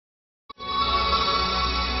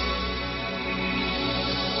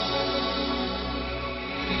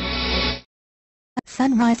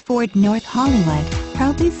Sunrise Ford North Hollywood,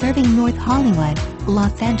 proudly serving North Hollywood,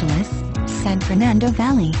 Los Angeles, San Fernando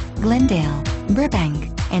Valley, Glendale, Burbank,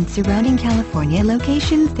 and surrounding California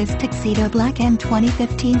locations. This tuxedo black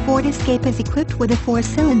M2015 Ford Escape is equipped with a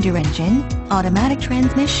 4-cylinder engine, automatic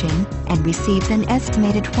transmission, and receives an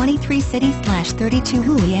estimated 23 city/32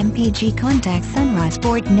 Hui mpg. Contact Sunrise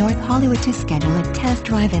Ford North Hollywood to schedule a test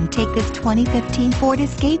drive and take this 2015 Ford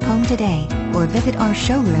Escape home today, or visit our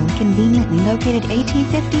showroom conveniently located at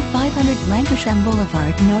 5500 Lankershim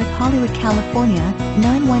Boulevard, North Hollywood, California,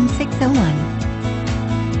 91601.